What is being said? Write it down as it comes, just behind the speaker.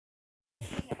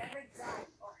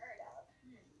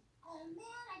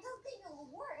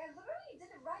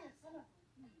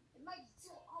It might be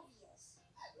too obvious.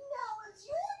 Now it's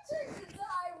your turn to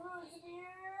die,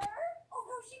 Roosevelt. Oh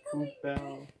no, she's coming.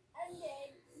 And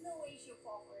then, no way she'll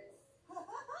fall for it.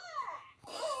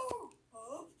 Oh!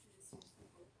 Huh? Oh,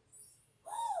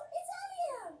 it's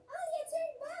Alia! Alia,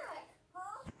 turn back!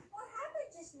 Huh? What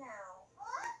happened just now?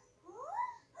 Huh? Huh?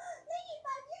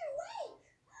 Ladybug, you're awake!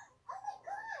 Oh my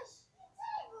gosh! You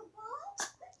did, RuPaul!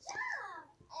 Good job!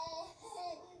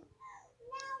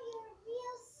 Now you're a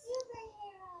real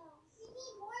superhero. We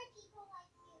need more people like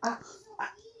you. So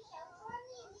we shall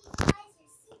formally legalize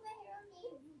your superhero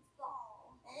named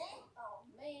RuPaul. Oh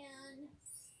man.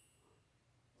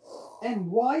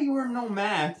 And why you wear no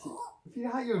mask? If you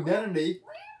hide your identity.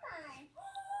 Where am I?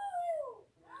 Oh,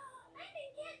 I'm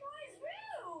in Cat Boy's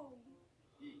room.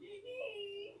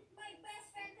 My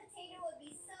best friend Potato would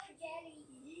be so jelly.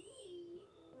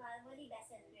 Well, I'm really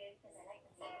best friend because I like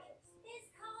potatoes. This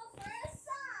calls for a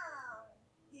song.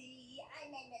 I'm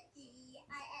in the tea.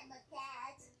 I am a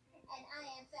cat, and I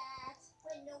am fat.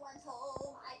 When no one's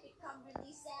home, I become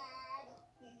really sad.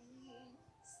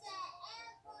 Stat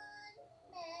F1,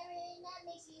 Marin, that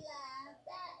makes me laugh.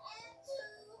 That F2,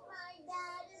 my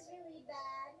dad is really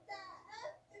bad. That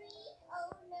F3,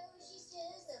 oh no, she's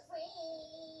just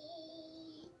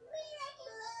afraid.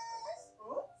 Miraculous,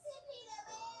 simply the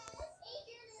best.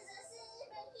 Adrian is a sin,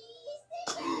 but he's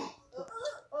different.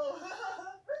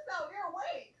 Ruthbell, you're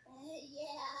awake.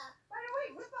 Yeah. By the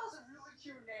way, Ruthbell's a really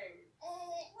cute name.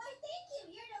 Why, thank you.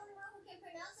 You're the only one who can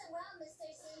pronounce it well, Mr.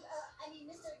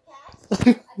 Mr. Cat.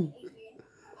 Adrian.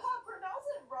 Pronounce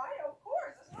it right? Of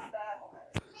course, it's not that hard.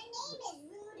 My name is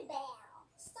Rudebell.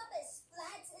 Stop it,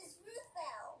 Splat. It's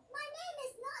Ruthbell. My name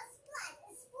is not Splat.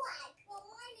 It's Splat. Well,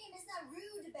 my name is not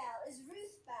Rudebell. It's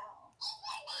Ruthbell. It's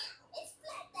your now. It's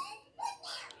Splat then. What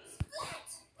now? Splat.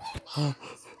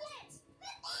 Splat.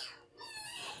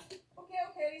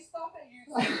 Okay, stop it, you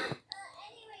two.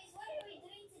 Anyways, what are we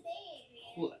doing today,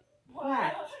 Adrian?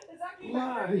 Well, it's actually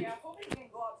my birthday.